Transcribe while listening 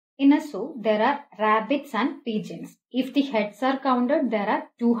In a zoo, there are rabbits and pigeons. If the heads are counted, there are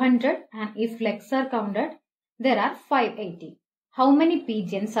 200, and if legs are counted, there are 580. How many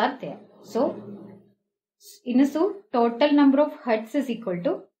pigeons are there? So, in a zoo, total number of heads is equal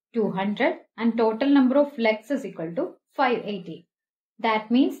to 200 and total number of legs is equal to 580.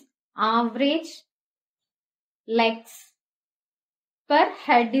 That means average legs per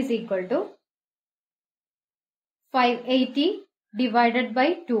head is equal to 580 divided by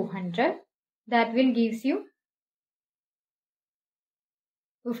 200. That will gives you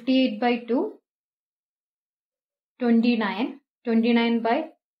 58 by 2, 29. 29 by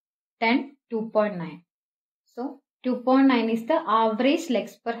 10, 2.9. So 2.9 is the average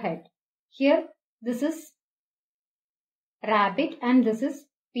legs per head. Here this is rabbit and this is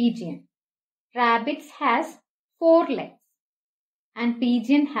pigeon. Rabbit has 4 legs and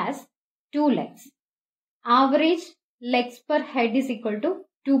pigeon has 2 legs. Average legs per head is equal to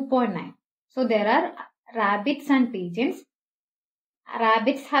 2.9. So there are rabbits and pigeons.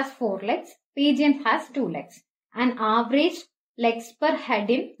 Rabbits has 4 legs, pigeon has 2 legs, and average legs per head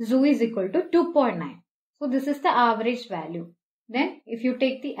in zoo is equal to 2.9. So this is the average value. Then if you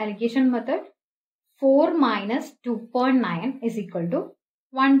take the alligation method, 4 minus 2.9 is equal to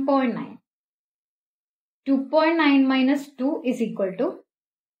 1.9. 2.9 minus 2 is equal to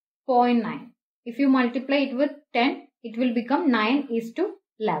 0.9. If you multiply it with 10, it will become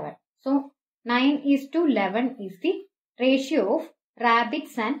 9:11. So 9:11 is the ratio of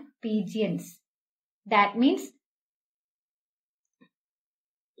rabbits and pigeons. That means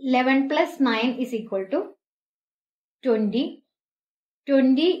 11 plus 9 is equal to 20.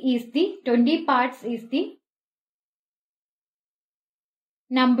 20 parts is the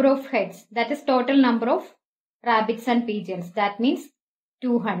number of heads. That is total number of rabbits and pigeons. That means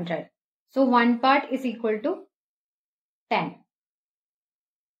 200. So 1 part is equal to 10.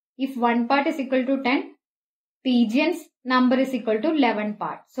 If 1 part is equal to 10, pigeons number is equal to 11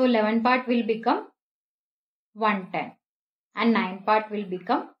 parts. So 11 part will become 110 and 9 part will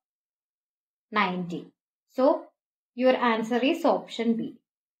become 90. So your answer is option B.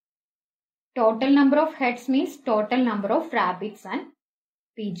 Total number of heads means total number of rabbits and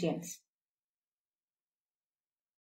pigeons.